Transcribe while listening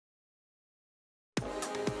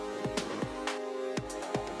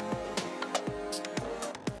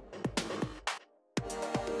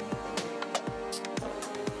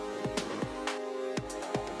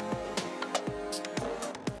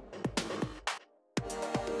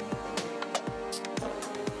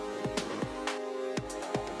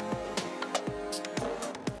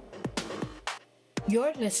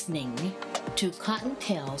You're listening to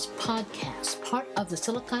Cottontail's podcast, part of the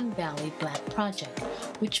Silicon Valley Black Project,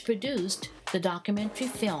 which produced the documentary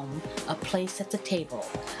film A Place at the Table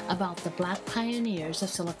about the Black pioneers of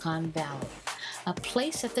Silicon Valley. A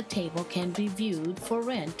Place at the Table can be viewed for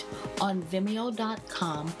rent on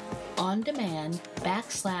Vimeo.com on demand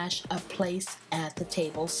 /A Place at the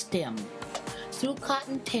Table STEM. Through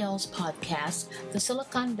Cottontail's podcast, the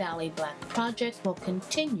Silicon Valley Black Project will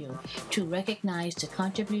continue to recognize the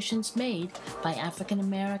contributions made by African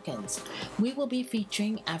Americans. We will be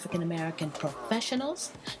featuring African American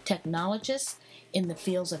professionals, technologists in the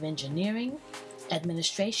fields of engineering,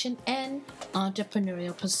 administration, and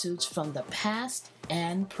entrepreneurial pursuits from the past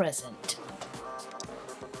and present.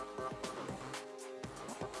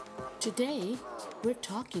 Today, we're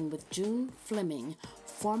talking with June Fleming,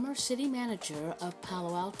 former city manager of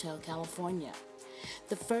Palo Alto, California,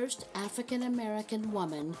 the first African-American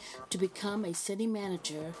woman to become a city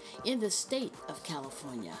manager in the state of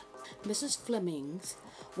California. Mrs. Fleming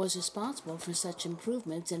was responsible for such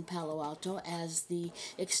improvements in Palo Alto as the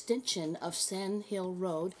extension of Sand Hill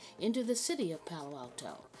Road into the city of Palo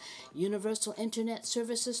Alto, universal internet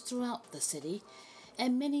services throughout the city,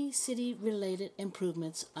 and many city-related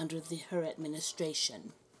improvements under her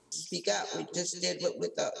administration. Speak out. We just did what we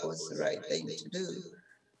thought was the right thing to do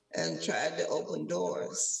and tried to open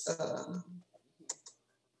doors.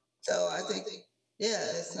 So I think,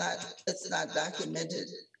 it's not documented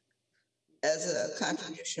as a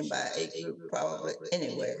contribution by a group probably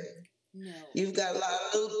anywhere. No. You've got a lot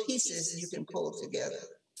of little pieces you can pull together.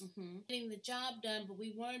 Mm-hmm. Getting the job done, but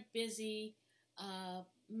we weren't busy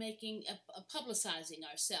publicizing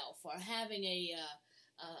ourselves or having a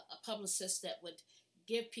publicist that would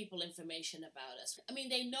give people information about us. I mean,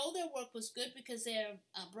 they know their work was good because they're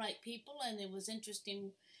bright people and it was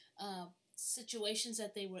interesting situations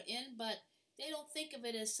that they were in, but they don't think of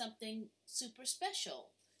it as something super special.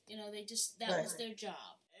 You know, that was their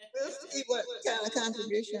job. We'll see what kind of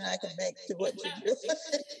contribution I can make to what you do.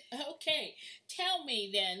 Okay. Tell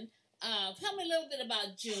me a little bit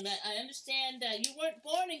about June. I understand you weren't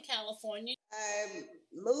born in California. I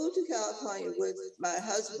moved to California with my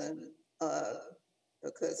husband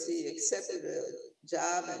because he accepted a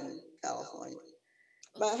job in California.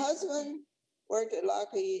 Okay. My husband worked at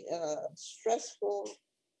Lockheed in a stressful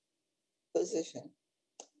position.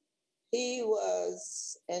 He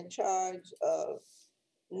was in charge of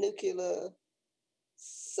nuclear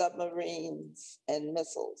submarines and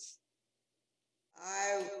missiles.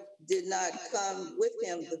 I did not come with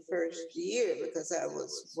him the first year because I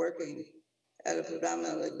was working at a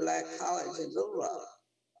predominantly Black college in Little Rock.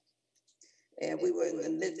 And we were in the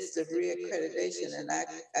midst of reaccreditation, and I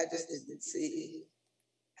just didn't see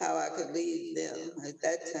how I could lead them at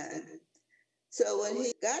that time. So when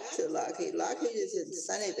he got to Lockheed is in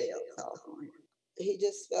Sunnyvale, California. He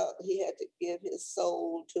just felt he had to give his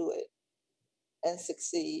soul to it and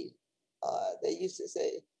succeed. They used to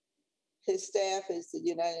say, his staff is the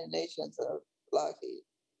United Nations of Lockheed.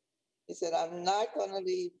 He said, I'm not going to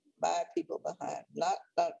leave my people behind. Not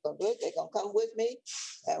going to do it. They're going to come with me,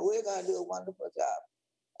 and we're going to do a wonderful job.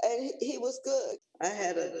 And he was good. I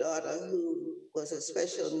had a daughter who was a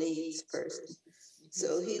special needs person.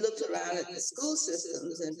 So he looked around at the school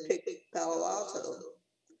systems and picked Palo Alto,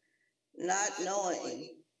 not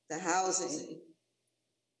knowing the housing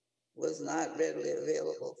was not readily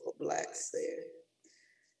available for Blacks there.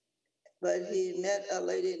 But he met a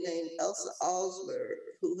lady named Elsa Alsberg,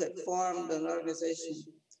 who had formed an organization.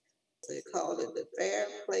 They called it the Fair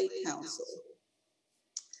Play Council.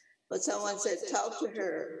 But someone said, talk to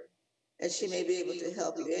her, and she may be able to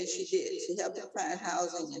help you. And she did. She helped him find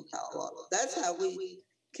housing in Palo Alto. That's how we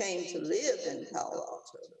came to live in Palo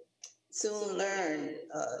Alto. Soon learned,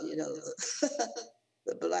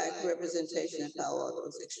 the Black representation in Palo Alto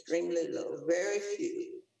was extremely low, very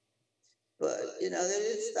few. But, they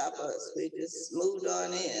didn't stop us. We just moved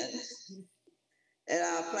on in. And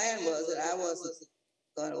our plan was that I wasn't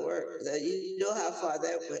going to work. You know how far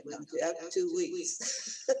that went, don't you? After 2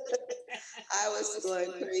 weeks, I was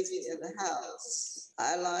going crazy in the house.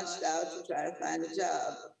 I launched out to try to find a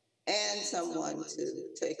job and someone to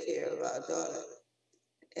take care of our daughter.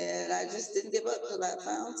 And I just didn't give up till I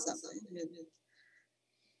found something.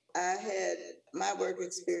 I had my work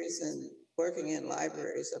experience in working in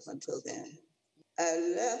libraries up until then. I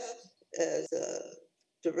left as a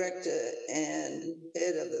director and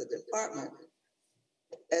head of the department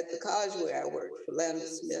at the college where I worked for Landon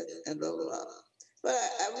Smith and Little Rock. But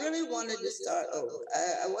I really wanted to start over.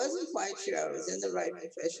 I wasn't quite sure I was in the right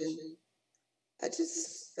profession. I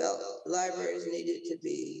just felt libraries needed to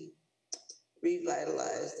be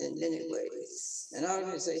revitalized in many ways, and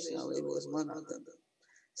organizationally was one of them.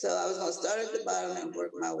 So I was going to start at the bottom and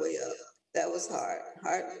work my way up. That was hard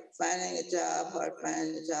finding a job, hard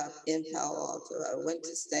finding a job in Palo Alto. I went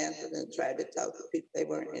to Stanford and tried to talk to people. They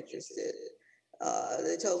weren't interested.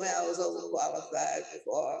 They told me I was overqualified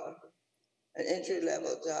for an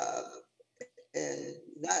entry-level job and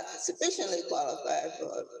not sufficiently qualified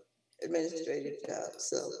for an administrative job.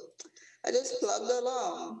 So I just plugged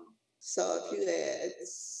along, saw a few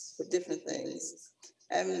ads for different things.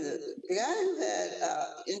 And the guy who had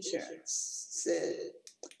insurance said,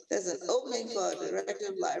 there's an opening for a director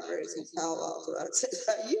of libraries in Palo Alto. I said,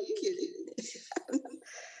 are you kidding me?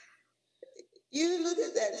 You look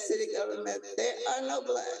at that city government, there are no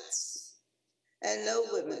blacks and no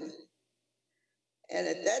women. And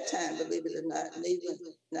at that time, believe it or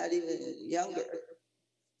not even younger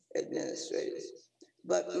administrators.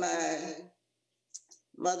 But my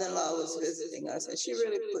mother-in-law was visiting us, and she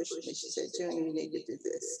really pushed me. She said, June, you need to do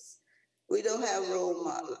this. We don't have role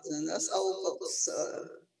models, and us old folks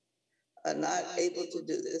are not able to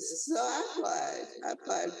do this. So I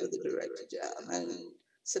applied for the director job, and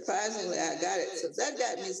surprisingly, I got it. So that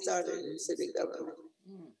got me started in city government.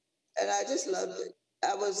 And I just loved it.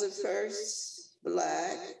 I was the first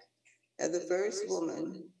Black and the first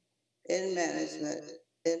woman in management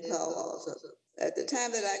in Palo Alto. At the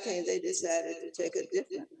time that I came, they decided to take a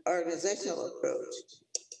different organizational approach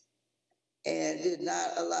and did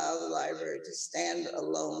not allow the library to stand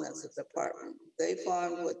alone as a department. They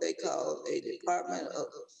formed what they called a Department of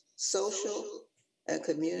Social and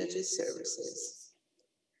Community Services.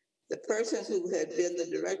 The person who had been the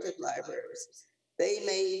director of libraries, they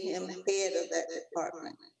made him head of that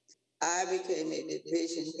department. I became a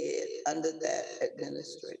division head under that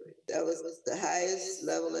administrator. That was the highest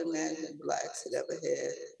level in management Blacks had ever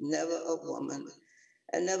had, never a woman,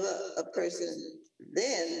 and never a person.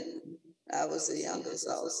 Then I was the youngest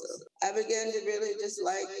also. I began to really just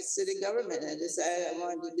like city government and decided I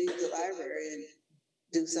wanted to leave the library and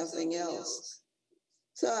do something else.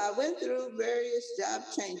 So I went through various job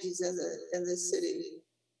changes in the city.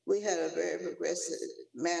 We had a very progressive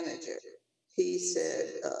manager. He said,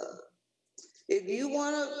 if you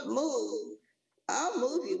want to move, I'll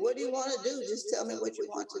move you. What do you want to do? Just tell me what you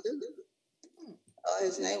want to do.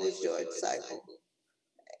 His name was George Seipel.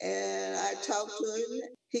 And I talked to him.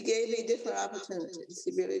 He gave me different opportunities.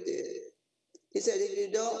 He really did. He said, if you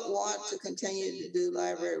don't want to continue to do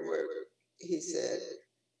library work, he said,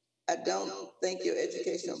 I don't think your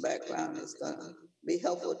educational background is going to be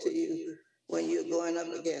helpful to you when you're going up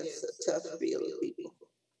against a tough field of people.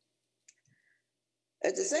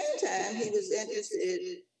 At the same time, he was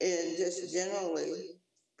interested in just generally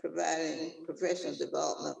providing professional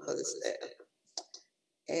development for the staff.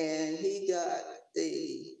 And he got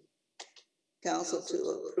the council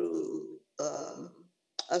to approve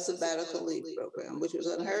a sabbatical leave program, which was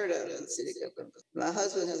unheard of in city government. My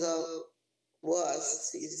husband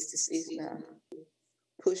he's deceased now,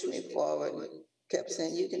 pushed me forward and kept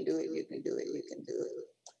saying, you can do it, you can do it, you can do it.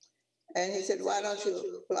 And he said, why don't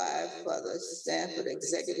you apply for the Stanford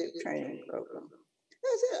Executive Training Program?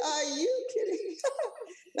 I said, are you kidding?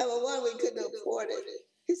 Number one, we couldn't afford it.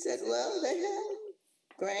 He said, well, they have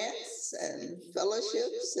grants and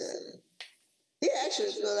fellowships. And he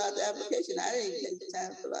actually filled out the application. I didn't even take the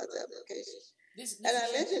time to fill out the application. And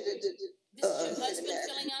I mentioned it to this is your husband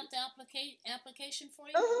filling out the application for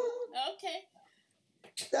you? Okay.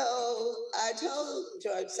 So I told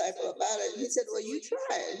George Seipel about it. He said, well, you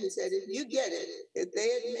try it. He said, if you get it, if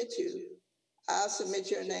they admit you, I'll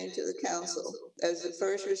submit your name to the council as the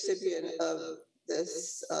first recipient of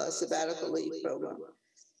this sabbatical leave program.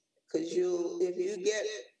 Because if you get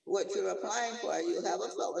what you're applying for, you'll have a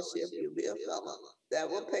fellowship, you'll be a fellow. That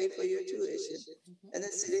will pay for your tuition. And the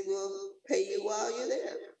city will pay you while you're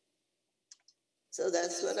there. So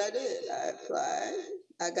that's what I did. I applied.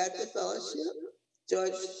 I got the fellowship.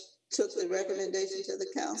 George took the recommendation to the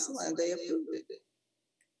council and they approved it.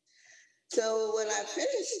 So when I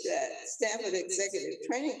finished that Stanford Executive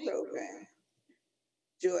Training Program,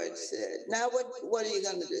 George said, now what are you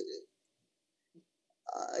going to do?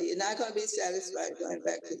 You're not going to be satisfied going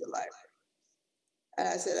back to the library. And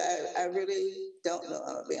I said, I really don't know.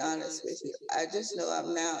 I'll be honest with you. I just know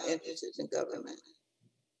I'm now interested in government.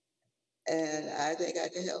 And I think I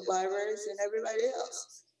can help libraries and everybody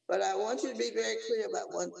else. But I want you to be very clear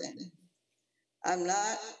about one thing. I'm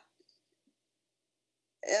not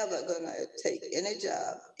ever going to take any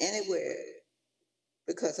job anywhere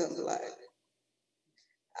because I'm Black.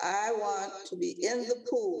 I want to be in the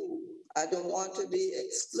pool. I don't want to be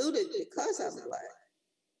excluded because I'm Black.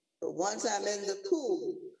 But once I'm in the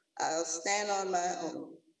pool, I'll stand on my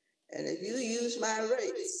own. And if you use my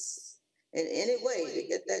race in any way to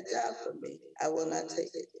get that job for me, I will not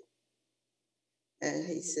take it. And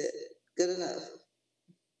he said, good enough.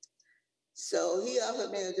 So he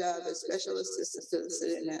offered me a job as special assistant to the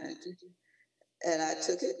city manager. And I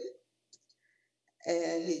took it.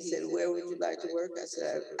 And he said, where would you like to work? I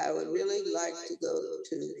said, I would really like to go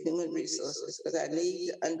to human resources because I need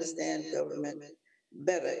to understand government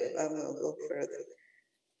better if I'm going to go further.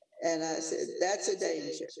 And I said, that's a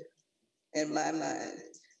danger in my mind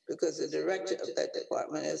because the director of that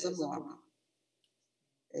department is a Mormon.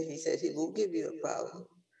 And he said, he won't give you a problem.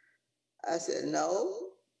 I said,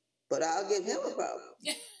 no, but I'll give him a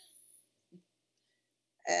problem.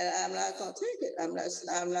 And I'm not going to take it. I'm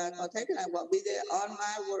not going to take it. I won't be there on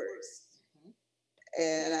my words.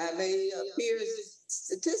 And I may appear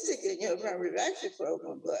statistic in your affirmative action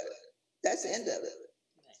program, but that's the end of it.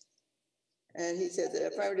 And he said the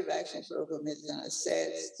affirmative action program is in a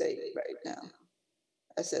sad state right now.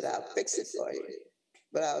 I said, I'll fix it for you,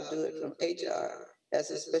 but I'll do it from HR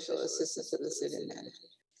as a special assistant to the city manager.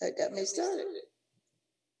 That got me started.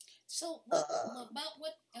 So about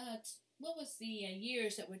what was the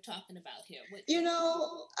years that we're talking about here? You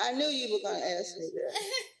know, I knew you were going to ask me that.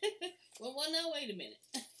 well, now wait a minute.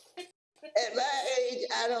 At my age,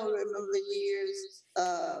 I don't remember years.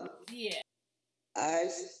 Yeah. I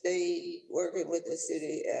stayed working with the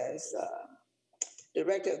city as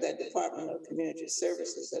director of that Department of Community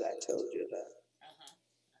Services that I told you about.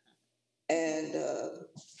 And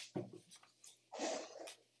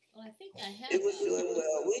well, I think I have. It was doing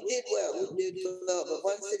well. We did well. But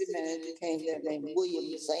one city manager came there named William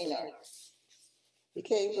Zahner. He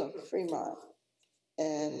came from Fremont.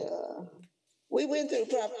 And we went through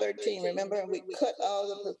Prop 13, remember? And we cut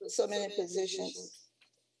so many positions.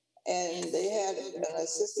 And they had an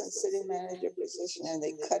assistant city manager position, and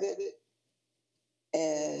they cut it.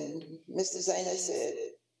 And Mr. Zahner said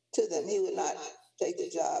to them he would not take the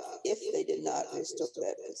job if they did not restore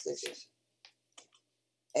that position.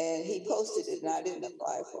 And he posted it, and I didn't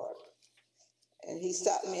apply for it. And he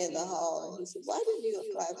stopped me in the hall, and he said, why didn't you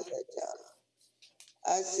apply for that job?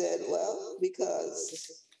 I said, well,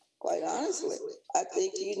 because, quite honestly, I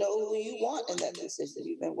think you know who you want in that position.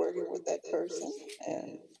 You've been working with that person,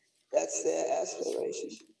 and that's their aspiration.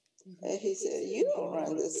 And he said, you don't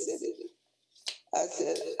run this city. I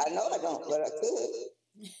said, I know I don't, but I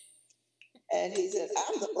could. And he said,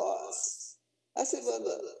 I'm the boss. I said, well,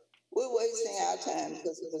 look, we're wasting our time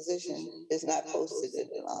because the position is not posted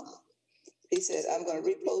any longer. He said, I'm going to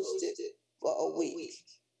repost it for a week,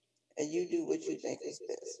 and you do what you think is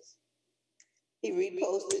best. He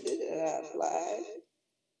reposted it, and I applied,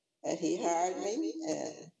 and he hired me,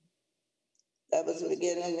 and that was the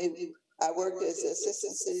beginning. I worked as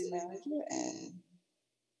assistant city manager, and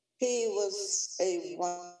he was a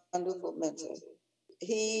wonderful mentor.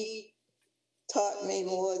 He taught me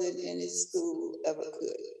more than any school ever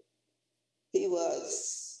could. He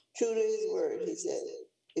was true to his word. He said,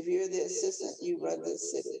 if you're the assistant, you run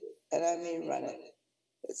this city. And I mean run it.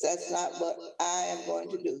 That's not what I am going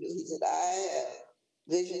to do. He said, I am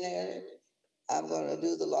visionary. I'm going to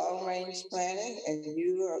do the long range planning, and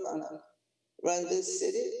you are going to run this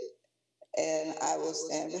city, and I will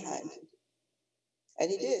stand behind you.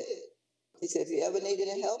 And he did. He said, if you ever need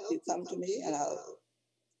any help, you come to me, and I'll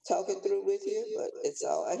talk it through with you, but it's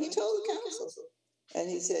all. And he told the council. And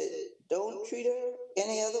he said, don't treat her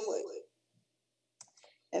any other way.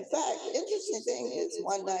 In fact, the interesting thing is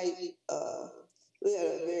one night, we had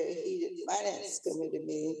a very heated finance committee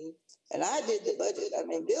meeting, and I did the budget. I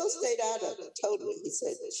mean, Bill stayed out of it totally. He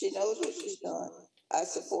said, she knows what she's doing. I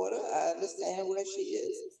support her. I understand where she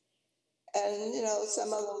is. And, you know,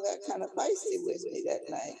 some of them got kind of feisty with me that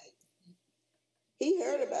night. He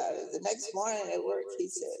heard about it. The next morning at work, he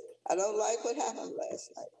said, I don't like what happened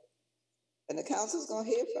last night. And the council's going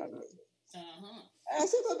to hear from me. And I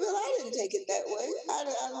said, well, Bill, I didn't take it that way.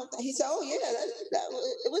 I don't think. He said, oh, yeah,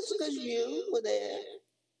 it was because you were there,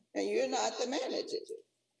 and you're not the manager.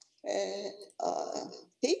 And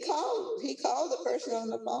he called the person on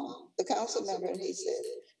the phone, the council member, and he said,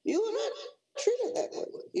 you will not treat her that way.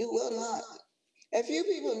 You will not. And few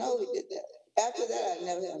people know he did that. After that, I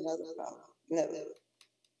never had another problem. Never.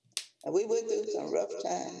 And we went through some rough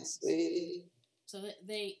times. So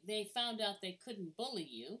they found out they couldn't bully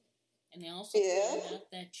you, and they also found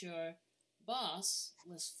out that your boss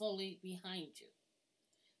was fully behind you.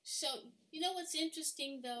 So, you know what's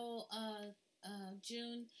interesting, though,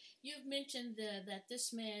 June? You've mentioned that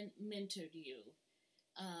this man mentored you.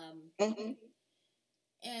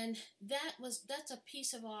 And that's a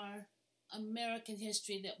piece of our American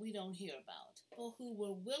history that we don't hear about. people who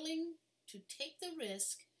were willing to take the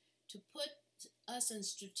risk to put us in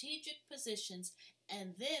strategic positions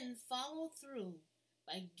and then follow through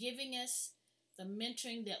by giving us the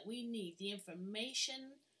mentoring that we need, the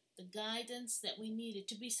information, the guidance that we needed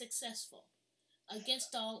to be successful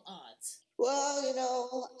against all odds?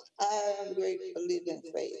 Well, I am a great believer in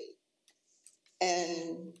faith.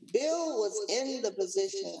 And Bill was in the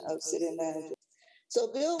position of city manager.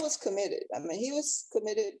 So Bill was committed. I mean, he was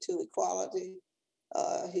committed to equality.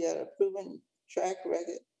 He had a proven track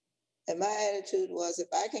record. And my attitude was, if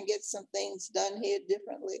I can get some things done here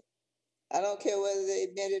differently, I don't care whether they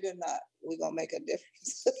admit it or not, we're going to make a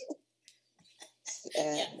difference.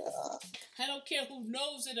 And I don't care who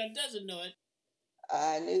knows it or doesn't know it.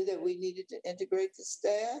 I knew that we needed to integrate the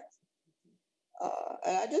staff.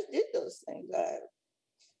 And I just did those things.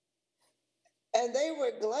 And they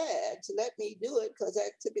were glad to let me do it because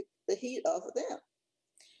that took the heat off of them.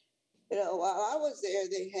 While I was there,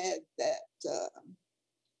 they had that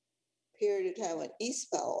period of time when East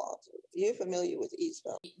Palo Alto. You're familiar with East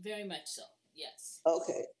Palo? Very much so, yes.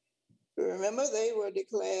 Okay. Remember, they were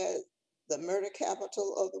declared the murder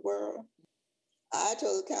capital of the world? I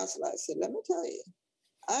told the council, I said, let me tell you,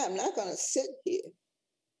 I am not going to sit here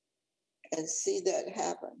and see that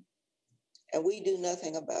happen, and we do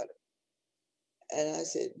nothing about it. And I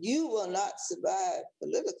said, you will not survive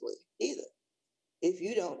politically either if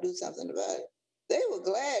you don't do something about it. They were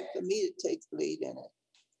glad for me to take the lead in it.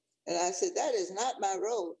 And I said, that is not my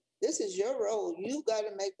role. This is your role. You've got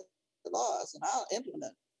to make the laws, and I'll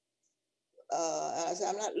implement. And I said,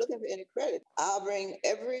 I'm not looking for any credit. I'll bring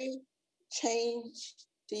every change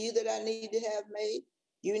to you that I need to have made.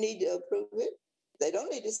 You need to approve it. They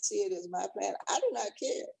don't need to see it as my plan. I do not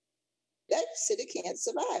care. That city can't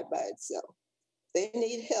survive by itself. They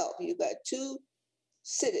need help. You've got two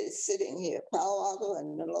cities sitting here, Palo Alto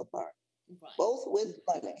and Menlo Park, right, both with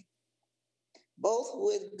money, both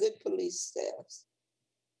with good police staffs.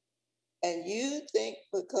 And you think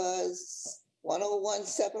because 101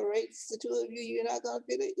 separates the two of you, you're not going to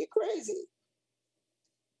feel it? You're crazy.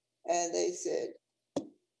 And they said,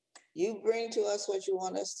 you bring to us what you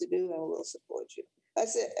want us to do and we'll support you. I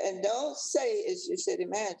said, and don't say it's your city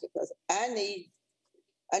manager, because I need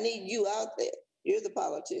you out there. You're the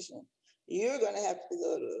politician. You're going to have to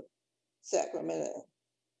go to Sacramento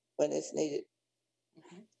when it's needed.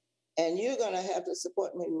 Mm-hmm. And you're going to have to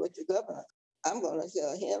support me with your governor. I'm going to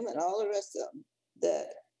tell him and all the rest of them that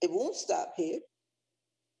it won't stop here.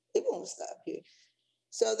 It won't stop here.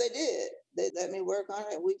 So they did. They let me work on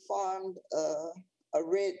it. We formed a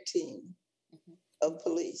red team of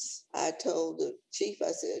police. I told the chief,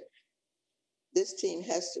 I said, this team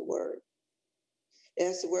has to work. It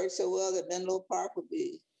has to work so well that Menlo Park will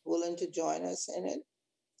be willing to join us in it.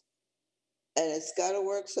 And it's got to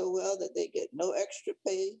work so well that they get no extra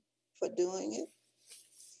pay for doing it.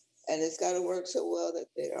 And it's got to work so well that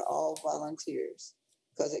they are all volunteers,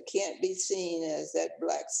 because it can't be seen as that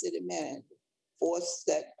black city manager forced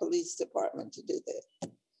that police department to do that.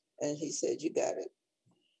 And he said, you got it.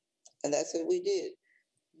 And that's what we did.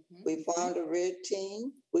 Mm-hmm. We formed a red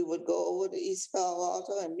team. We would go over to East Palo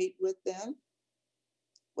Alto and meet with them.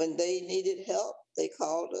 When they needed help, they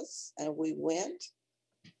called us and we went.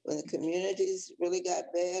 When the communities really got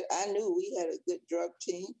bad, I knew we had a good drug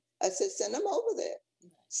team. I said, send them over there.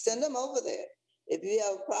 Send them over there. If you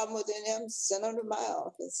have a problem with them, send them to my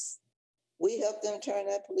office. We helped them turn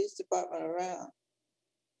that police department around.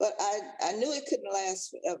 But I knew it couldn't last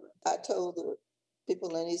forever. I told the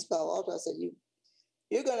people in East Palo Alto, I said,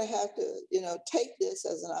 you're going to have to, take this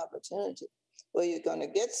as an opportunity where you're going to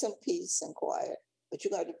get some peace and quiet, but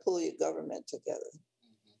you're going to pull your government together.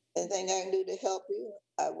 Mm-hmm. Anything I can do to help you,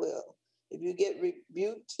 I will. If you get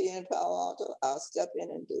rebuked here in Palo Alto, I'll step in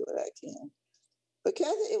and do what I can. But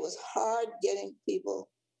Kathy, it was hard getting people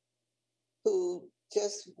who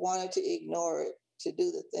just wanted to ignore it to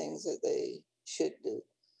do the things that they should do.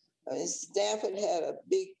 I mean, Stanford had a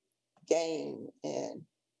big game, and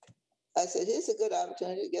I said, here's a good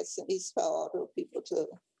opportunity to get some East Palo Alto people to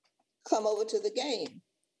come over to the game.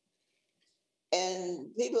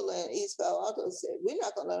 And people in East Palo Alto said, we're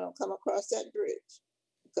not going to let them come across that bridge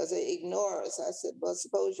because they ignore us. I said, well,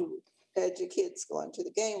 suppose you had your kids going to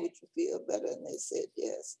the game, would you feel better? And they said,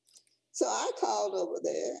 yes. So I called over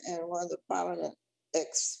there, and one of the prominent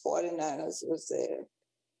ex-49ers was there,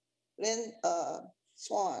 Lynn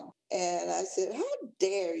Swan. And I said, how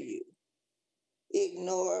dare you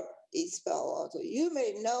ignore East Palo Alto? You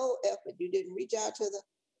made no effort. You didn't reach out to them.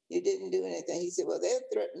 You didn't do anything. He said, well, they're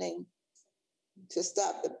threatening to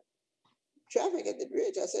stop the traffic at the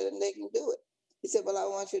bridge. I said, and they can do it. He said, well, I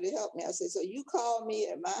want you to help me. I said, so you called me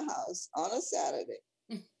at my house on a Saturday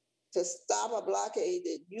to stop a blockade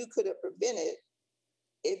that you could have prevented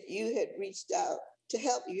if you had reached out to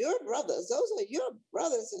help your brothers. Those are your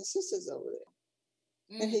brothers and sisters over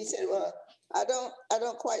there. And he said, well, I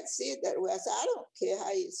don't quite see it that way. I said, I don't care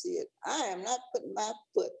how you see it. I am not putting my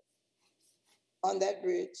foot on that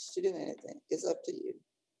bridge to do anything. It's up to you.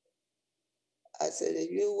 I said, if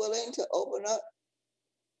you're willing to open up,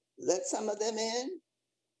 let some of them in,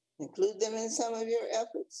 include them in some of your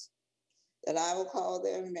efforts, then I will call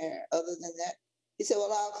their mayor. Other than that, he said,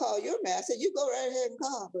 well, I'll call your mayor. I said, you go right ahead and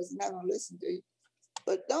call, because he's not going to listen to you.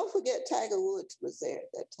 But don't forget Tiger Woods was there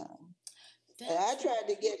at that time. And I tried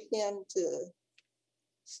to get him to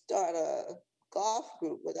start a golf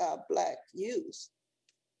group with our Black youth.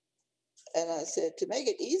 And I said, to make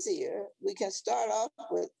it easier, we can start off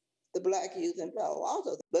with the Black youth in Palo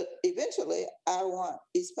Alto. But eventually, I want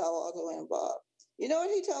East Palo Alto involved. You know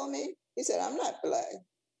what he told me? He said, I'm not Black.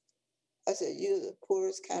 I said, you're the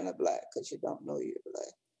poorest kind of Black because you don't know you're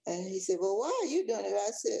Black. And he said, well, why are you doing it?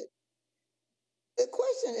 I said, the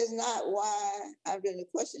question is not why I'm doing it.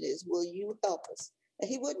 The question is, will you help us? And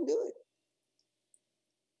he wouldn't do it.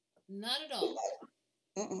 Not at all.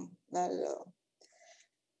 Not at all.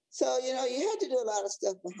 So, you know, you had to do a lot of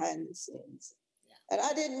stuff behind the scenes. Yeah. And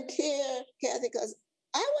I didn't care, Kathy, because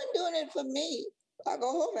I wasn't doing it for me. I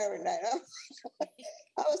go home every night.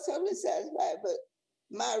 I was totally satisfied, but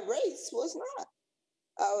my race was not.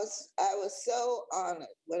 I was so honored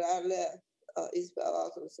when I left East Palo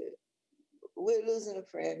Alto. Said, we're losing a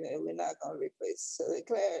friend and we're not going to replace. So they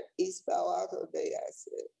declared East Palo Alto Day. I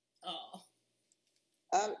said,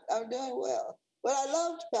 oh, I'm doing well. But I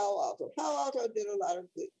loved Palo Alto. Palo Alto did a lot of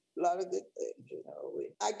good things. You know,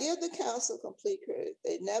 I give the council complete credit.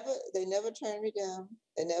 They never turned me down.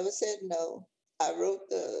 They never said no. I wrote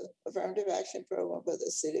the affirmative action program for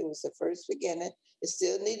the city. It was the first beginning. It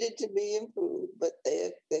still needed to be improved, but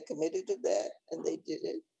they committed to that and they did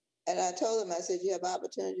it. And I told them, I said, you have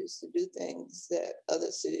opportunities to do things that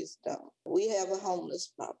other cities don't. We have a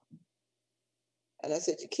homeless problem. And I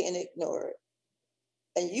said, you can't ignore it.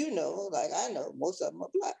 And you know, like I know, most of them are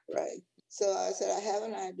Black, right? So I said, I have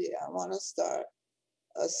an idea. I want to start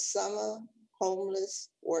a summer homeless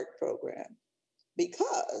work program,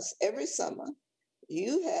 because every summer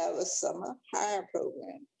you have a summer hire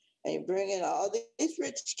program and you bring in all these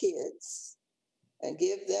rich kids and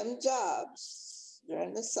give them jobs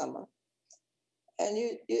during the summer. And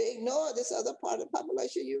you ignore this other part of the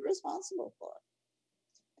population you're responsible for.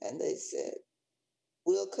 And they said,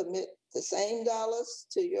 we'll commit the same dollars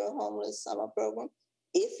to your homeless summer program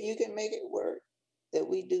if you can make it work that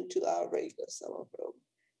we do to our regular summer program.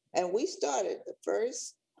 And we started the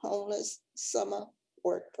first homeless summer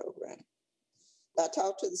work program. I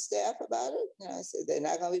talked to the staff about it, and I said, they're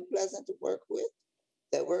not going to be pleasant to work with.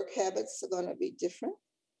 Their work habits are going to be different.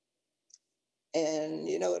 And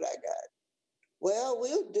you know what I got? Well,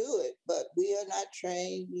 we'll do it, but we are not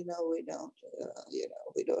trained. You know, we don't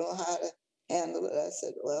know how to handle it. I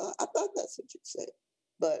said, well, I thought that's what you'd say.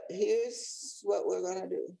 But here's what we're going to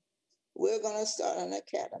do. We're going to start an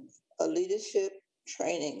academy, a leadership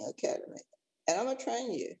training academy. And I'm going to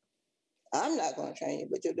train you. I'm not going to train you,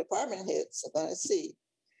 but your department heads are going to see.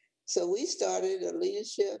 So we started a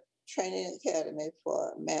leadership training academy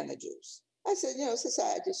for managers. I said, you know,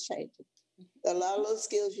 society is changing. There are a lot of little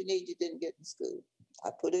skills you need you didn't get in school.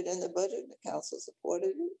 I put it in the budget. The council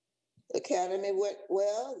supported it. The academy went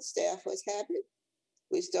well. The staff was happy.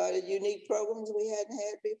 We started unique programs we hadn't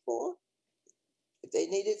had before. If they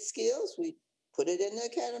needed skills, we put it in the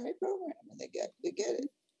academy program, and they get it.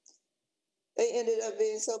 They ended up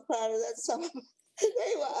being so proud of that summer.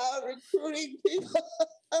 They were out recruiting people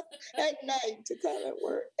at night to come and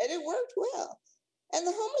work. And it worked well. And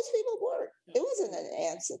the homeless people worked. It wasn't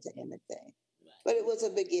an answer to anything, but it was a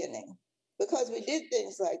beginning. Because we did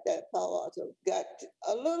things like that, Palo Alto got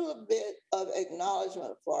a little bit of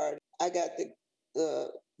acknowledgement for it. I got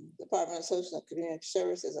the Department of Social and Community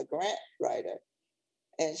Services as a grant writer,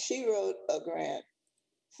 and she wrote a grant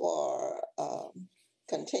for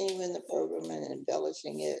continuing the program and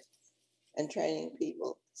embellishing it and training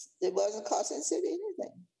people. It wasn't costing the city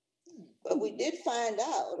anything. But we did find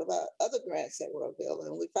out about other grants that were available,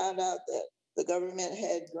 and we found out that the government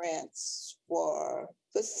had grants for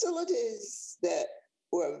facilities that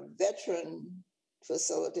were veteran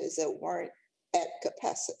facilities that weren't at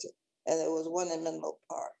capacity. And there was one in Menlo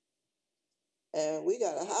Park. And we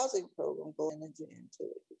got a housing program going into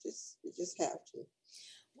it. You just have to.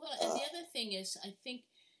 Well, and the other thing is, I think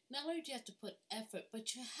not only do you have to put effort,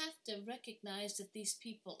 but you have to recognize that these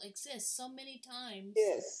people exist. So many times,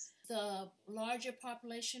 yes, the larger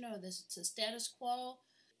population or the status quo.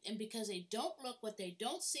 And because they don't look, what they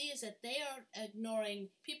don't see is that they are ignoring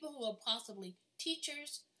people who are possibly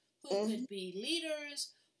teachers, who could be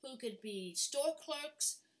leaders, who could be store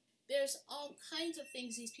clerks. There's all kinds of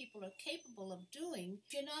things these people are capable of doing.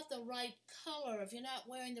 If you're not the right color, if you're not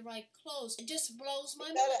wearing the right clothes, it just blows my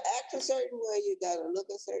mind. You gotta act a certain way, you gotta look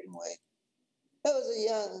a certain way. There was a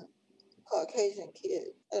young Caucasian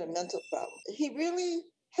kid had a mental problem. He really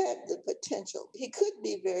had the potential. He could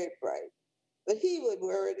be very bright, but he would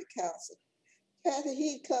worry the counselor. Kathy,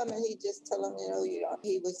 he'd come and he'd just tell him,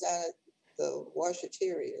 he was down at the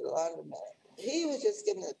washateria, the laundromat. He was just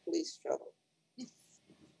giving the police trouble.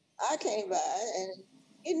 I came by and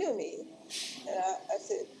he knew me. And I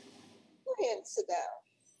said, go ahead and sit down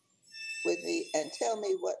with me and tell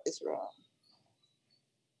me what is wrong.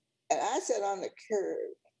 And I sat on the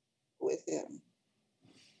curb with him.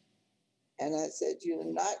 And I said, you're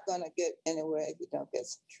not going to get anywhere if you don't get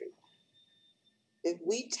some treatment. If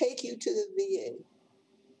we take you to the VA,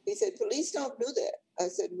 he said, police don't do that. I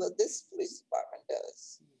said, well, this police department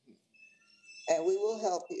does. And we will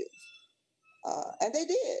help you. And they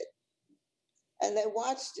did. And they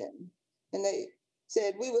watched him. And they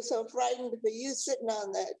said, we were so frightened for you sitting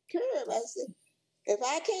on that curb. I said, if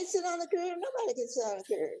I can't sit on the curb, nobody can sit on the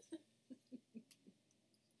curb.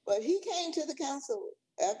 But he came to the council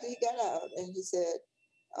after he got out and he said,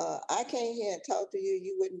 I came here and talked to you.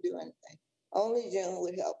 You wouldn't do anything. Only June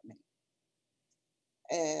would help me.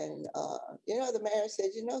 And, the mayor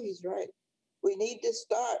said, he's right. We need to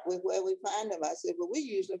start with where we find them. I said, well, we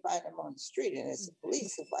usually find them on the street and it's the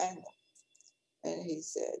police who find them. And he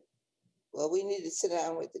said, well, we need to sit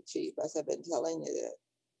down with the chief. I said, I've been telling you that.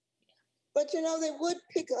 But, they would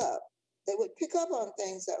pick up. They would pick up on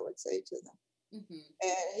things I would say to them. Mm-hmm.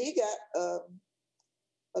 And he got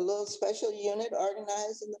a little special unit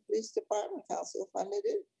organized in the police department. Council funded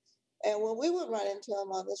it. And when we would run into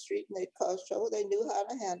them on the street and they'd cause trouble, they knew how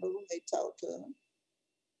to handle them. They'd talk to them.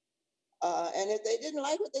 And if they didn't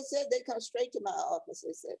like what they said, they'd come straight to my office.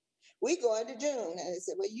 They said, we going to June. And they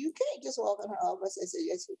said, well, you can't just walk in her office. I said,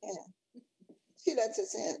 yes, you can. She lets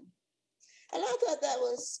us in. And I thought that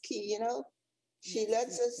was key, She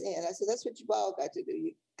lets us in. I said, that's what you've all got to do.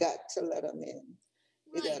 You got to let them in.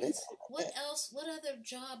 Right. What other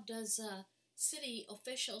job does city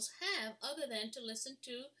officials have other than to listen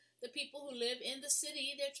to the people who live in the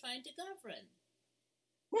city they're trying to govern?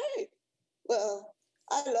 Right. Well,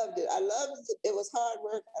 I loved it. It was hard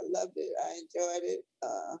work. I loved it. I enjoyed it.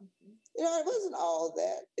 It wasn't all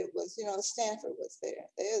that. It was, Stanford was there.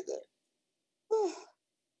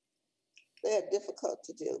 They're difficult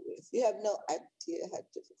to deal with. You have no idea how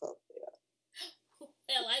difficult they are.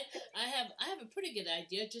 Well, I have a pretty good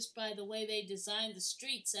idea just by the way they design the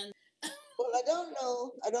streets and. Well, I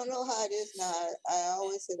don't know how it is now. I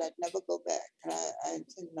always said I'd never go back, and I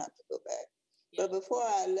intend not to go back. Yeah. But before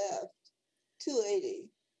I left, 280,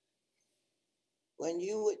 when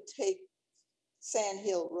you would take Sand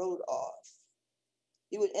Hill Road off,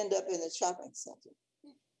 you would end up in the shopping center.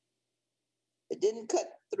 It didn't cut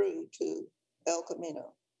through to El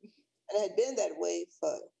Camino. And it had been that way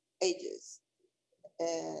for ages.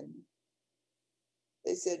 And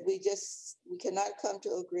they said, we cannot come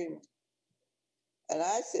to agreement. And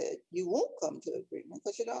I said, you won't come to agreement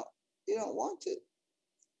because you don't want to.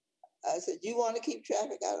 I said, you want to keep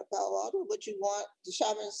traffic out of Palo Alto, but you want the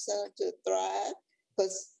shopping center to thrive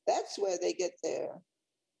because that's where they get their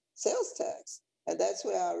sales tax. And that's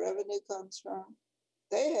where our revenue comes from.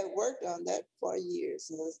 They had worked on that for years.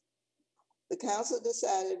 And the council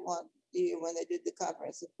decided one year when they did the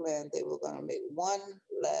comprehensive plan, they were going to make one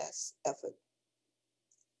last effort.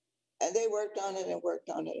 And they worked on it and worked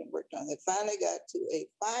on it and worked on it. They finally got to a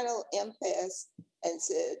final impasse and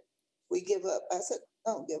said, we give up. I said,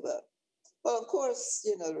 don't give up. Well, of course,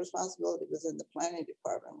 the responsibility was in the planning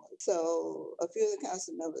department. So a few of the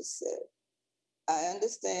council members said, I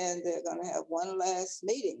understand they're going to have one last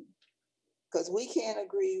meeting because we can't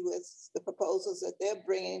agree with the proposals that they're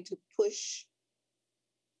bringing to push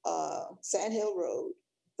Sand Hill Road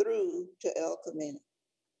through to El Camino.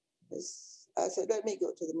 I said, let me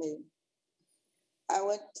go to the meeting. I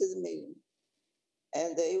went to the meeting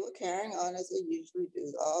and they were carrying on as they usually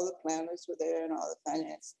do. All the planners were there and all the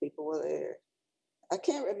finance people were there. I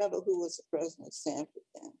can't remember who was the president of Stanford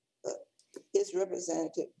then, but his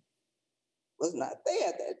representative was not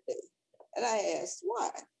there that day. And I asked why.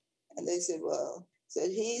 And they said,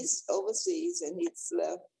 he's overseas and he's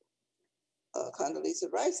left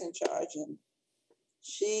Condoleezza Rice in charge and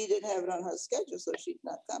she didn't have it on her schedule, so she's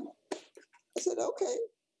not coming. I said, okay,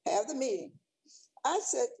 have the meeting. I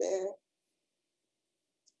sat there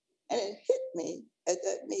And it hit me at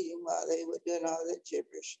that meeting while they were doing all that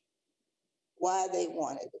gibberish, why they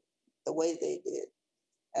wanted it the way they did.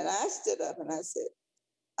 And I stood up and I said,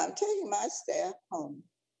 I'm taking my staff home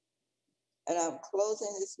and I'm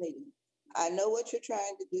closing this meeting. I know what you're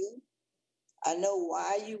trying to do. I know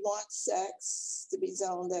why you want Saks to be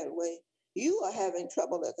zoned that way. You are having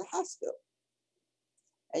trouble at the hospital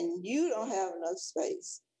and you don't have enough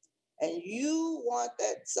space. And you want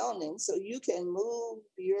that zoning so you can move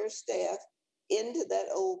your staff into that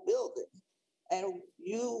old building. And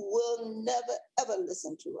you will never, ever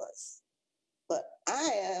listen to us. But I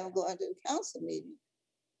am going to a council meeting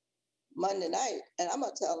Monday night, and I'm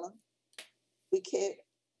going to tell them we can't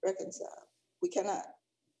reconcile. We cannot.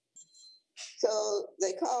 So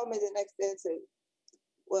they called me the next day and said,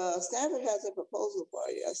 well, Stanford has a proposal for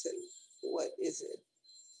you. I said, what is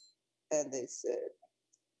it? And they said,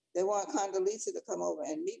 they want Condoleezza to come over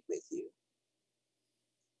and meet with you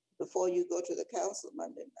before you go to the council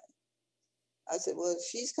Monday night. I said, well,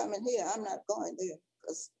 she's coming here. I'm not going there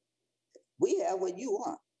because we have what you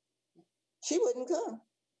want. She wouldn't come.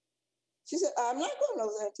 She said, I'm not going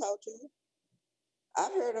over there and talk to her.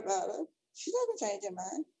 I've heard about her. She's not going to change her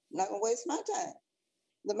mind. I'm not going to waste my time.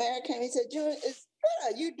 The mayor came and said, June,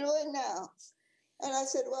 what are you doing now? And I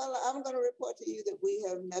said, well, I'm going to report to you that we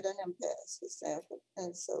have met an impasse with Stanford.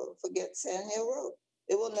 And so forget Sand Hill Road.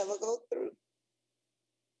 It will never go through.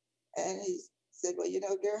 And he said, well, you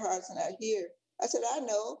know, Gerhardt's not here. I said, I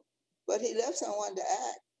know, but he left someone to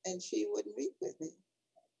act and she wouldn't meet with me.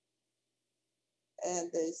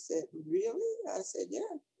 And they said, really? I said,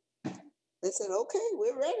 yeah. They said, okay,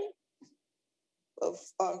 we're ready. Well,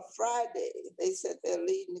 on Friday, they sent their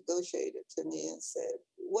lead negotiator to me and said,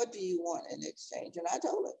 what do you want in exchange? And I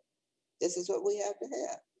told them, this is what we have to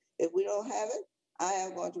have. If we don't have it, I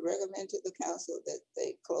am going to recommend to the council that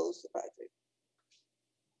they close the project.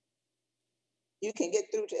 You can get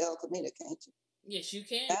through to El Camino, can't you? Yes, you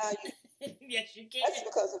can. Yes, you can. That's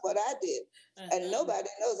because of what I did. And nobody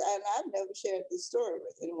knows. And I've never shared this story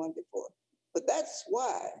with anyone before. But that's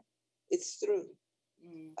why it's through.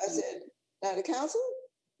 Mm-hmm. I said, now the council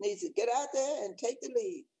needs to get out there and take the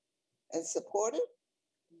lead and support it.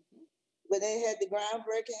 Mm-hmm. When they had the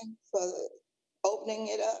groundbreaking for opening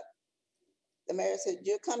it up, the mayor said,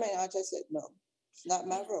 you're coming, aren't you? I said, no, it's not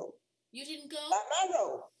my role. You didn't go? Not my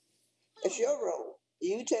role. Oh. It's your role.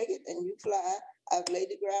 You take it and you fly. I've laid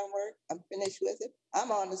the groundwork. I'm finished with it.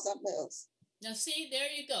 I'm on to something else. Now, see, there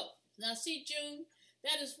you go. Now, see, June,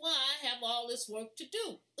 that is why I have all this work to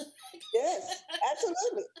do. Yes,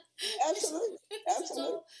 absolutely. Absolutely.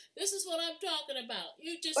 Absolutely. This is what I'm talking about.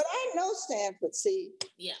 But I know Stanford, see.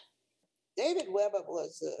 Yeah. David Weber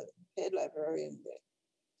was the head librarian there.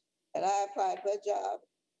 And I applied for a job.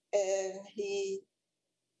 And he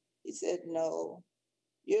said, no,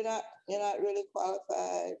 you're not really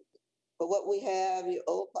qualified for what we have. You're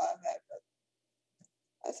overqualified.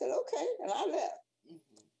 I said, okay. And I left.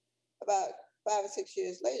 Mm-hmm. About 5 or 6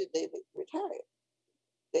 years later, David retired.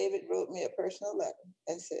 David wrote me a personal letter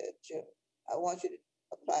and said, Jim, I want you to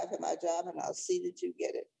apply for my job and I'll see that you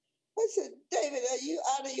get it. I said, David, are you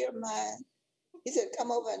out of your mind? He said,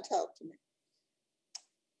 come over and talk to me.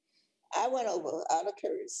 I went over out of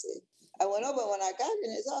courtesy. I went over. When I got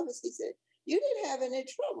in his office, he said, you didn't have any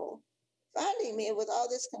trouble finding me with all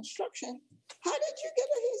this construction. How did you get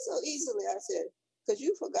here so easily? I said, because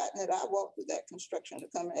you've forgotten that I walked through that construction to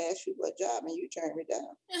come and ask you for a job and you turned me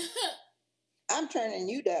down. I'm turning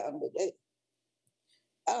you down today.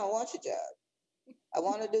 I don't want your job. I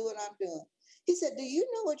want to do what I'm doing. He said, do you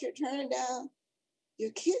know what you're turning down?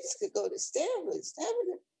 Your kids could go to Stanford.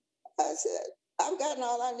 I said, I've gotten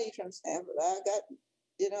all I need from Stanford. I got,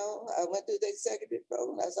 I went through the executive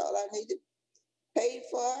program. That's all I needed. Paid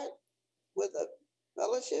for it with a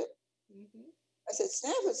fellowship. Mm-hmm. I said,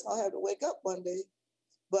 Stanford's going to have to wake up one day,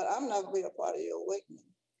 but I'm not going to be a part of your awakening.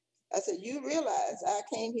 I said, you realize I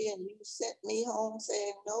came here and you sent me home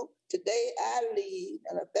saying, no, today I leave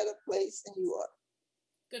in a better place than you are.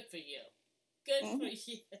 Good for you. Good for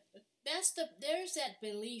you. There's that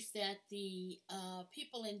belief that the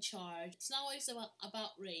people in charge, it's not always about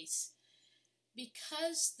race,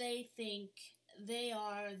 because they think they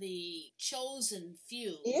are the chosen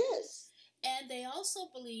few. Yes. And they also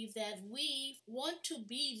believe that we want to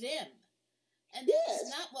be them. And that's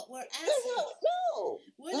not what we're asking. No.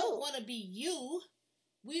 We don't want to be you.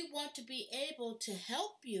 We want to be able to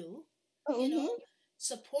help you,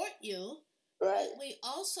 support you. Right. But we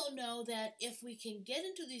also know that if we can get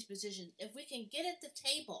into these positions, if we can get at the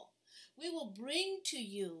table, we will bring to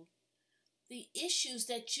you the issues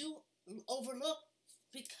that you overlook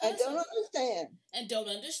I don't understand. And don't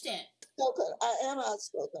understand. Spoken. I am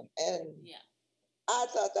outspoken. And yeah. I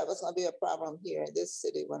thought that was going to be a problem here in this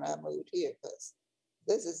city when I moved here, because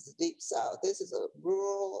this is the deep South. This is a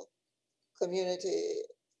rural community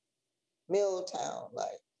mill town.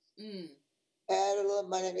 Had a little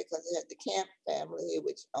money because they had the Camp family,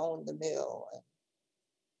 which owned the mill.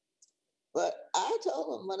 But I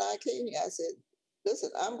told them when I came here, I said,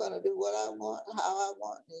 listen, I'm going to do what I want, how I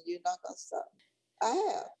want, and you're not going to stop me. I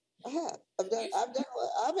have.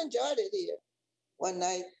 I've enjoyed it here. One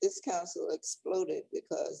night, this council exploded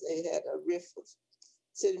because they had a riff of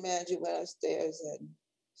city manager went upstairs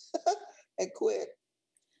and quit.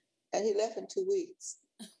 And he left in 2 weeks.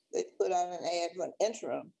 They put out an ad for an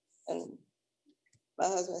interim. And my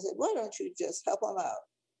husband said, why don't you just help them out?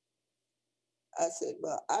 I said,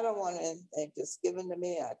 well, I don't want anything just given to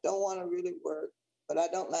me. I don't want to really work, but I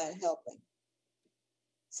don't mind helping.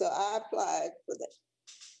 So I applied for the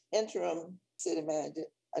interim city manager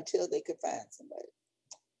until they could find somebody.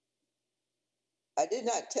 I did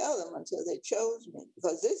not tell them until they chose me,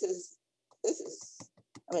 because this is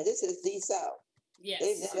the South. Yes.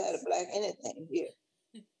 They've never had a black anything here.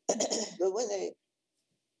 But when they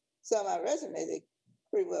saw my resume, they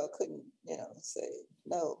pretty well couldn't, say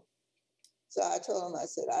no. So I told them, I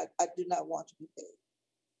said, I do not want to be paid.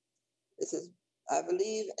 I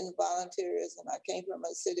believe in volunteerism. I came from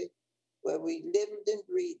a city where we lived and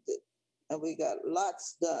breathed it, and we got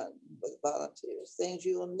lots done with volunteers, things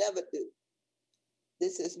you will never do.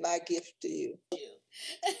 This is my gift to you.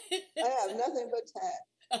 I have nothing but time.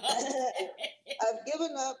 I've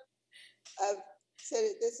given up. I've said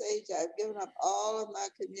at this age, I've given up all of my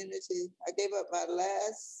community. I gave up my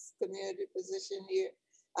last community position here.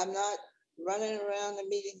 I'm not running around the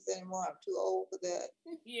meetings anymore. I'm too old for that.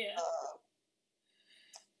 Yeah. I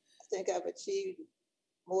think I've achieved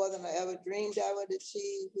more than I ever dreamed I would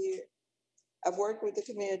achieve here. I've worked with the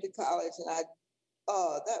community college, and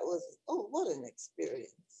what an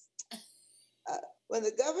experience. When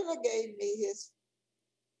the governor gave me his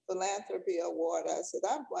philanthropy award, I said,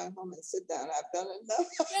 I'm going home and sit down. I've done enough.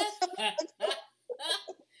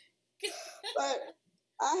 But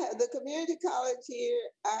the community college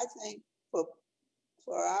here, I think for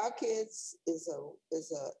our kids is a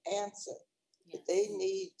answer that they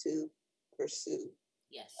need to pursue.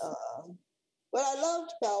 Yes. But I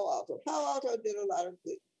loved Palo Alto. Palo Alto did a lot of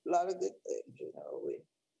good things.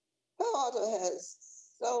 Palo Alto has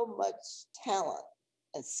so much talent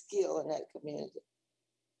and skill in that community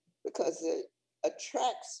because it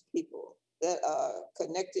attracts people that are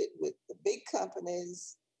connected with the big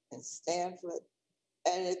companies in Stanford.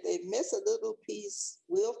 And if they miss a little piece,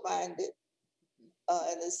 we'll find it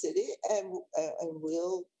in the city, and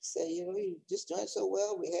we'll say, you're just doing so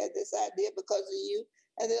well. We had this idea because of you,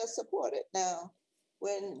 and they'll support it. Now,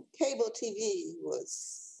 when cable TV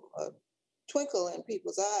was a twinkle in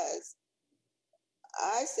people's eyes,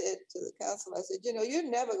 I said to the council, I said, you're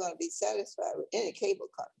never going to be satisfied with any cable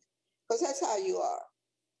company, because that's how you are.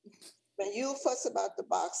 When you fuss about the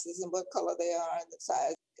boxes and what color they are and the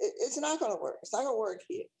size, it's not going to work. It's not going to work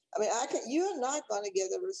here. You're not going to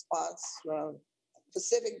get a response from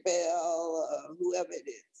Pacific Bell or whoever it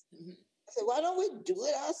is. Mm-hmm. I said, why don't we do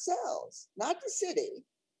it ourselves? Not the city,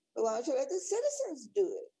 but why don't you let the citizens do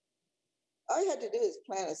it? All you have to do is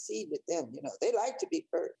plant a seed with them. They like to be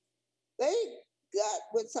first. They got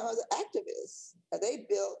with some of the activists, and they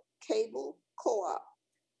built cable co-op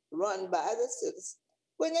run by the citizens.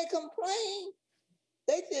 When they complain,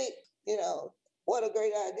 they think, what a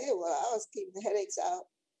great idea. Well, I was keeping the headaches out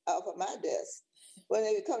of my desk. When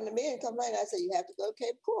they would come to me and complain, I say, you have to go to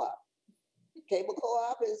cable co-op. Cable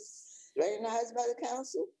co-op is recognized by the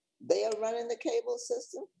council. They are running the cable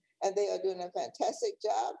system, and they are doing a fantastic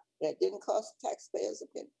job that didn't cost taxpayers a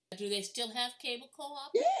penny. Do they still have cable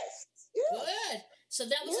co-op? Yes. Good. So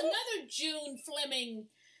that was another June Fleming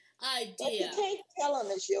idea. But you can't tell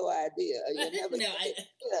them it's your idea.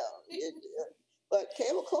 But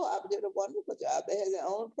cable co-op did a wonderful job. They had their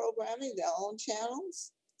own programming, their own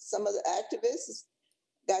channels. Some of the activists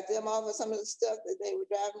got them off of some of the stuff that they were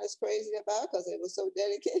driving us crazy about because they were so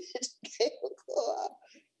dedicated to cable co-op.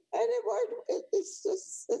 And it worked.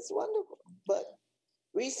 It's wonderful. But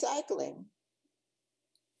recycling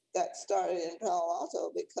got started in Palo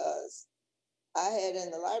Alto because I had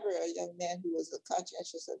in the library a young man who was a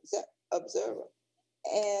conscientious observer.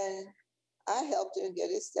 And I helped him get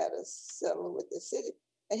his status settled with the city.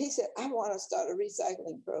 And he said, I want to start a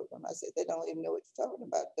recycling program. I said, they don't even know what you're talking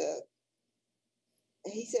about, Doug.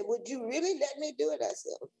 And he said, would you really let me do it? I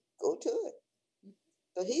said, go to it.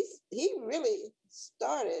 So he really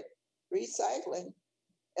started recycling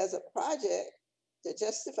as a project to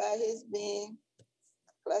justify his being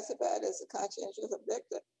classified as a conscientious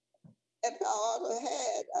objector. And Palo Alto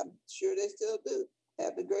had, I'm sure they still do,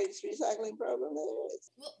 have the greatest recycling program there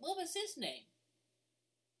is. What was his name?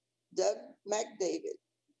 Doug McDavid.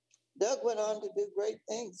 Doug went on to do great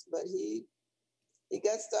things, but he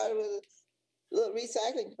got started with a little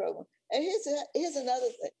recycling program. And here's another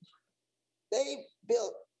thing. They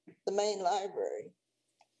built the main library,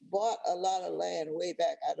 bought a lot of land way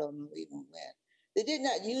back, I don't know even when. They did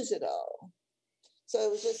not use it all. So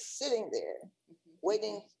it was just sitting there,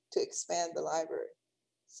 waiting to expand the library.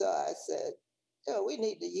 So I said, we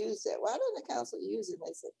need to use that. Why doesn't the council use it? And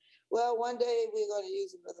they said, well, one day we're going to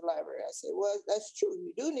use it for the library. I said, well, that's true.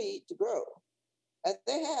 You do need to grow. And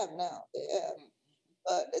they have now. They have.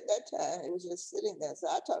 But at that time, it was just sitting there. So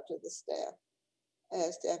I talked to the staff. I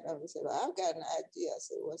had staff members say, well, I've got an idea. I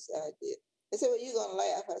said, what's the idea? They said, well, you're going to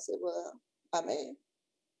laugh. I said, well, I may.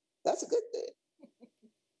 That's a good thing.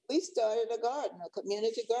 We started a garden, a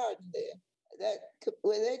community garden there.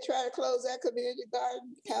 When they try to close that community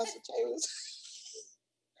garden, council chambers,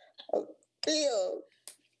 filled.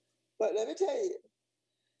 But let me tell you,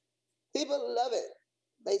 people love it.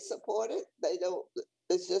 They support it. They don't.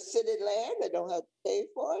 It's just city land. They don't have to pay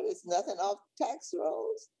for it. It's nothing off tax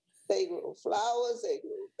rolls. They grow flowers. They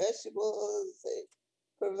grow vegetables.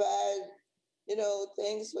 They provide,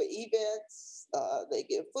 things for events. They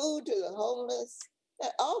give food to the homeless.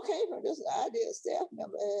 That all came from just an idea a staff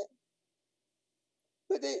member had.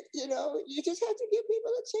 But you just have to give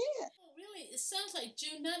people a chance. Oh, really, it sounds like,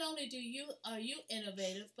 June, not only are you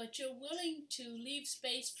innovative, but you're willing to leave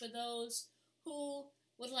space for those who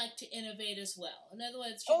would like to innovate as well. In other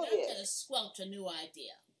words, you're not going to squelch a new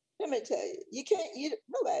idea. Let me tell you,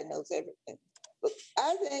 nobody knows everything. But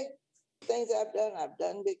I think things I've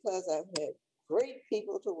done because I've had great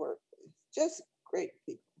people to work with, just great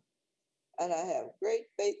people. And I have great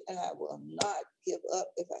faith, and I will not give up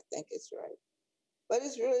if I think it's right. But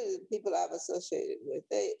it's really the people I've associated with.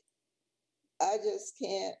 I just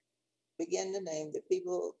can't begin to name the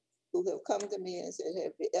people who have come to me and said,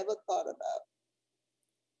 have you ever thought about?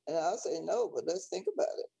 And I'll say, no, but let's think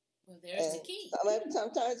about it. Well, there's the key.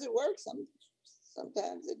 Sometimes it works,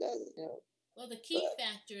 sometimes it doesn't. Well, the key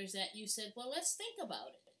factor is that you said, well, let's think about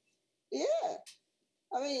it. Yeah.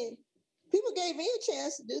 I mean, people gave me a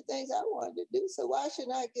chance to do things I wanted to do, so why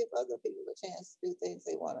shouldn't I give other people a chance to do things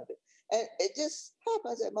they want to do? And it just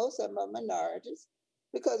happens that most of them are minorities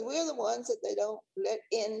because we're the ones that they don't let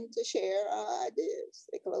in to share our ideas.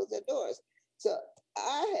 They close their doors. So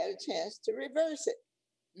I had a chance to reverse it.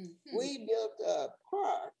 Mm-hmm. We built a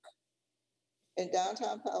park in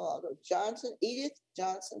downtown Palo Alto, Edith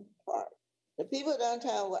Johnson Park. The people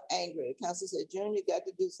downtown were angry. The council said, June, you got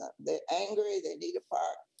to do something. They're angry. They need a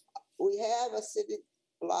park. We have a city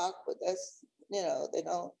block, but that's, they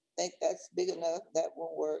don't think that's big enough. That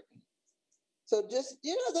won't work. So just,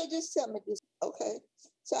 they just tell me, okay.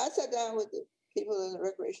 So I sat down with the people in the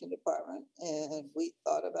recreation department and we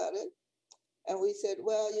thought about it. And we said,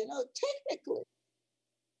 well, technically,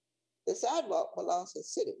 the sidewalk belongs to the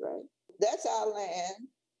city, right? That's our land.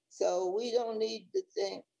 So we don't need to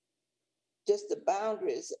think just the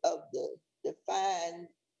boundaries of the defined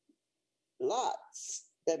lots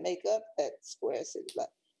that make up that square city block.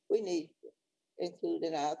 We need to include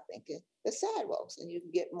in our thinking the sidewalks, and you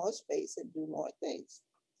can get more space and do more things.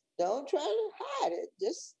 Don't try to hide it.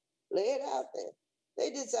 Just lay it out there.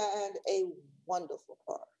 They designed a wonderful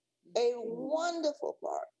park. A wonderful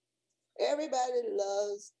park. Everybody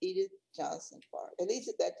loves Edith Johnson Park. At least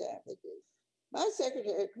at that time they did. My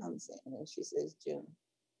secretary comes in and she says, June,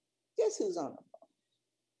 guess who's on the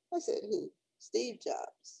phone? I said, who? Steve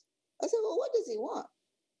Jobs. I said, well, what does he want?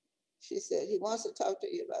 She said, he wants to talk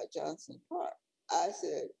to you about Johnson Park. I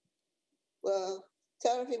said, well,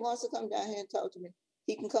 tell him if he wants to come down here and talk to me,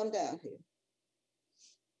 he can come down here.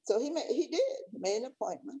 So he did. He made an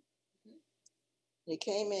appointment. He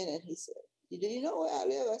came in and he said, do you know where I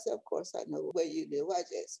live? I said, of course I know where you live. Why'd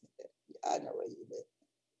you ask me that? I know where you live.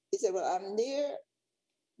 He said, well, I'm near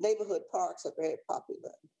neighborhood parks are very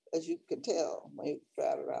popular, as you can tell when you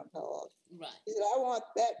drive around Palo Alto. Right. He said, I want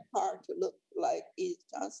that park to look like Edith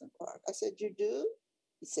Johnson Park. I said, you do?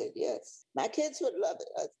 He said, yes. My kids would love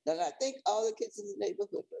it. And I think all the kids in the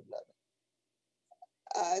neighborhood would love it.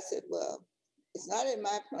 I said, well, it's not in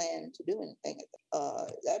my plan to do anything.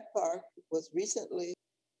 That park was recently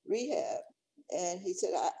rehabbed. And he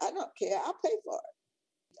said, I don't care. I'll pay for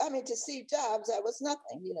it. I mean, to Steve Jobs, that was nothing,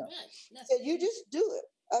 Right. He said, you just do it.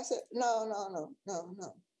 I said, no.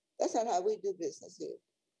 That's not how we do business here.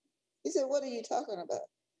 He said, what are you talking about?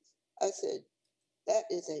 I said, that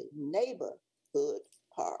is a neighborhood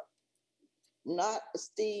park. not a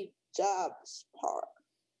Steve Jobs park.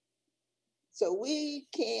 So we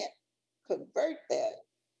can't convert that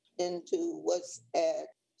into what's at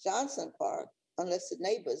Johnson Park unless the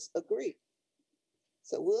neighbors agree.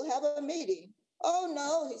 So we'll have a meeting. Oh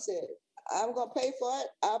no, he said, I'm gonna pay for it.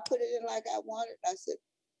 I'll put it in like I want it. I said,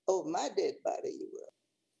 oh, my dead body, you will.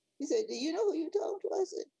 He said, do you know who you talking to? I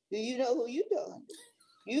said, do you know who you talking to?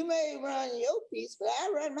 You may run your piece, but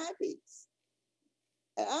I run my piece.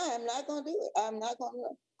 And I am not gonna do it. I'm not gonna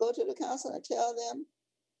go to the council and tell them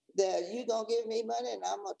that you're gonna give me money and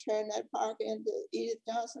I'm gonna turn that park into Edith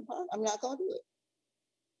Johnson Park. I'm not gonna do it.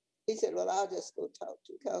 He said, well, I'll just go talk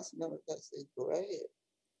to council members. I said, go right ahead.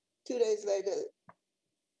 2 days later,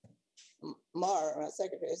 Mara, my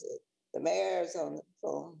secretary, said, the mayor's on the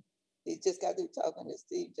phone. He just got through talking to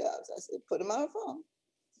Steve Jobs. I said, put him on the phone.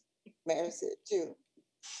 Mayor said, June,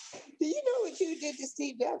 do you know what you did to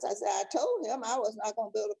Steve Jobs? I said, I told him I was not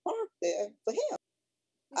going to build a park there for him.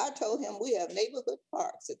 I told him we have neighborhood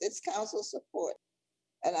parks that this council support.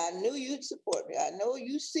 And I knew you'd support me. I know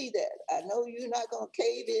you see that. I know you're not going to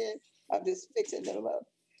cave in. I'm just fixing them up.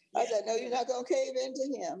 I said, no, you're not going to cave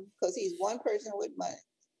into him because he's one person with money.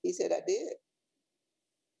 He said, I did.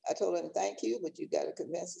 I told him, thank you, but you got to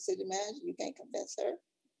convince the city manager. You can't convince her.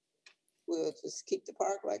 We'll just keep the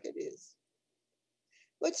park like it is.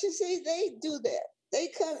 But you see, they do that. They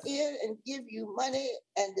come in and give you money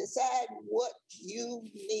and decide what you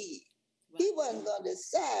need. Right. He wasn't going to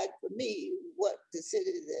decide for me what the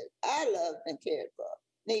city that I loved and cared for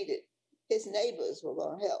needed. His neighbors were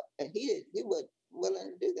going to help, and he wasn't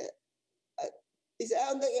willing to do that. He said,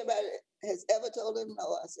 I don't think anybody has ever told him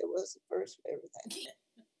no. I said, well, it's the first for everything.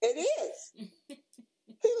 It is.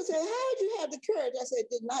 People say, how did you have the courage? I said, it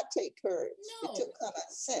did not take courage. No. It took common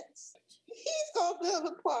sense. He's going to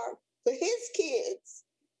build a park for his kids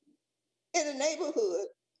in a neighborhood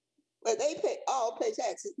where they all pay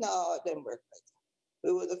taxes. No, it didn't work like that.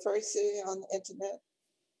 We were the first city on the internet.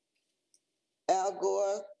 Al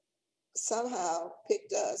Gore somehow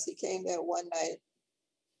picked us. He came there one night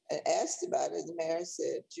and asked about it. The mayor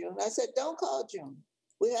said, June. I said, don't call June.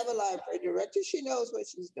 We have a library director. She knows what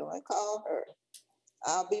she's doing. Call her.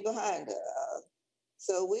 I'll be behind her.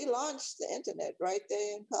 So we launched the internet right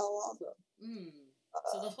there in Palo Alto.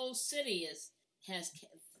 So the whole city has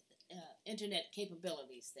internet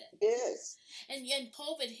capabilities then. Yes. And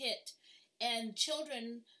COVID hit, and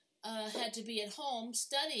children had to be at home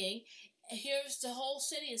studying. Here's the whole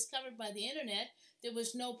city is covered by the internet. There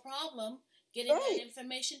was no problem getting that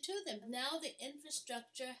information to them. Now the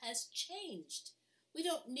infrastructure has changed. We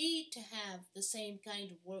don't need to have the same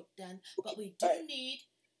kind of work done, but we do need.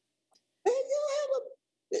 They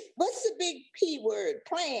don't have what's the big P word?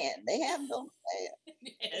 Plan. They have no plan.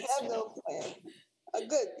 Yes. They have no plan. A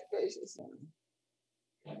good gracious thing.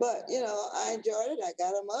 But, I enjoyed it. I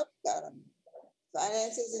got them up, got them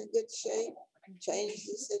finances in good shape, changed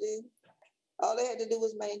the city. All they had to do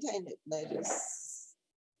was maintain it. They just...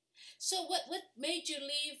 So what made you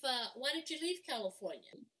leave? Why did you leave California?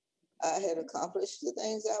 I had accomplished the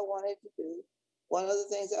things I wanted to do. One of the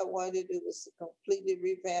things I wanted to do was to completely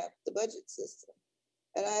revamp the budget system.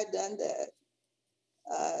 And I had done that.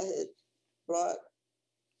 I had brought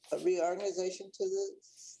a reorganization to the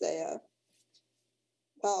staff.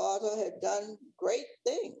 Palo Alto had done great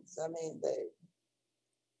things. I mean,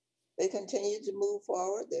 they continued to move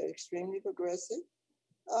forward. They're extremely progressive.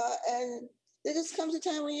 And there just comes a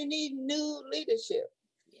time when you need new leadership.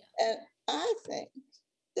 Yeah. And I think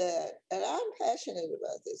that, and I'm passionate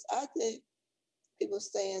about this, I think people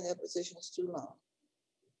stay in their positions too long.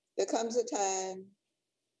 There comes a time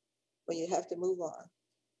when you have to move on.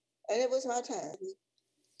 And it was my time.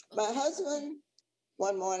 My husband,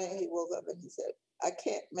 one morning, he woke up and he said, I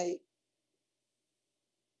can't make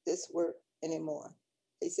this work anymore.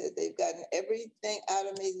 He said, they've gotten everything out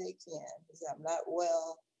of me they can. He said, I'm not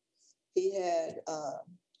well. He had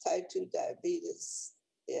type 2 diabetes.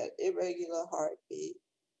 He had irregular heartbeat.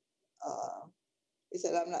 He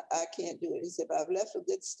said, I can't do it. He said, but I've left a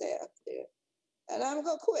good staff there and I'm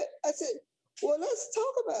going to quit. I said, well, let's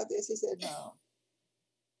talk about this. He said, no,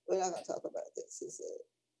 we're not going to talk about this. He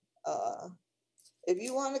said, if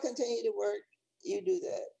you want to continue to work, you do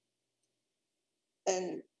that.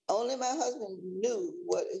 And only my husband knew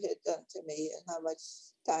what it had done to me and how much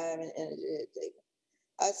time and energy it had taken.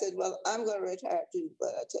 I said, well, I'm going to retire too, but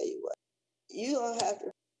I tell you what, you're going to have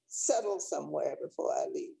to settle somewhere before I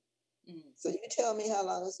leave. So you tell me how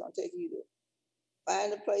long it's going to take you to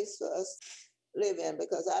find a place for us to live in,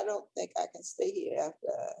 because I don't think I can stay here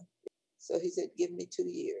after. So he said, give me 2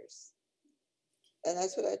 years. And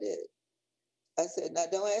that's what I did. I said, now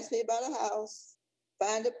don't ask me about a house.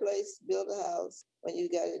 find a place, build a house. When you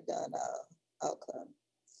got it done, I'll come.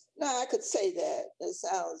 Now, I could say that. It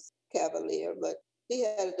sounds cavalier, but he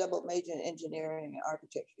had a double major in engineering and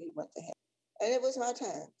architecture. He went to him. And it was my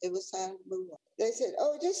time. It was time to move on. They said,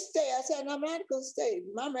 oh, just stay. I said, no, I'm not going to stay.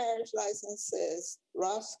 My marriage license says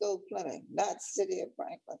Roscoe Fleming, not City of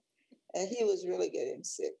Franklin. And he was really getting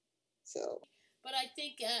sick. So. But I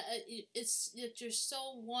think it's that you're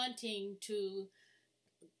so wanting to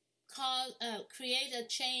create a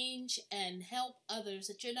change and help others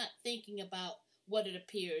that you're not thinking about what it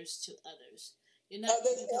appears to others. You're not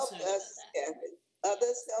others helped concerned us, about that. Kathy.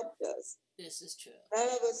 Others helped us. This is true. None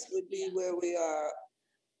of us would be where we are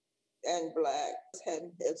and Black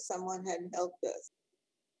if someone hadn't helped us.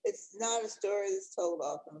 It's not a story that's told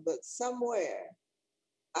often, but somewhere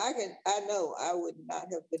I know I would not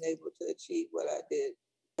have been able to achieve what I did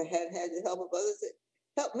if I hadn't had the help of others that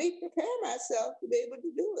helped me prepare myself to be able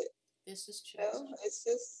to do it. This is true. You know, it's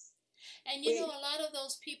just. And you know, a lot of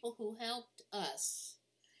those people who helped us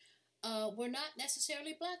were not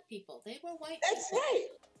necessarily Black people. They were white people. That's right.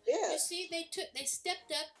 Yeah. You see, they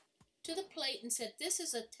stepped up to the plate and said, "This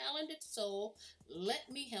is a talented soul. Let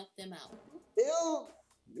me help them out." Bill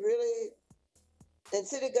really, in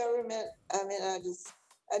city government, I mean,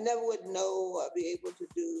 I never would know or be able to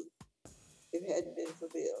do if it hadn't been for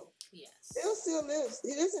Bill. Yes. Bill still lives.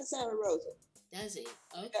 He lives in Santa Rosa. Does he?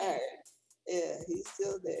 Okay. Yeah, he's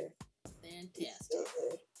still there. Fantastic. He's still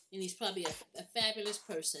there. And he's probably a fabulous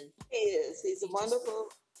person. He is. He's a wonderful,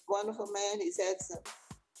 wonderful man. He's had some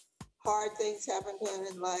hard things happen to him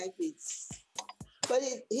in life. But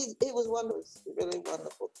he was wonderful, really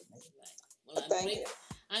wonderful to me. Right. Well,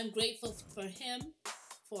 I'm grateful for him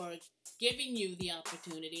for giving you the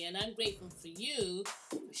opportunity, and I'm grateful for you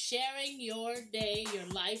for sharing your day, your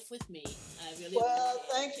life with me. I really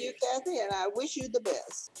thank you, Kathy, and I wish you the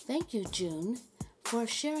best. Thank you, June, for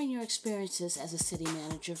sharing your experiences as a city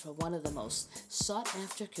manager for one of the most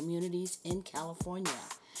sought-after communities in California.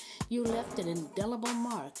 You left an indelible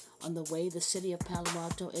mark on the way the city of Palo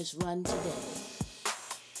Alto is run today.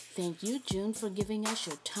 Thank you, June, for giving us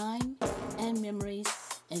your time and memories,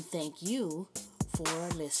 and thank you for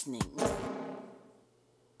listening.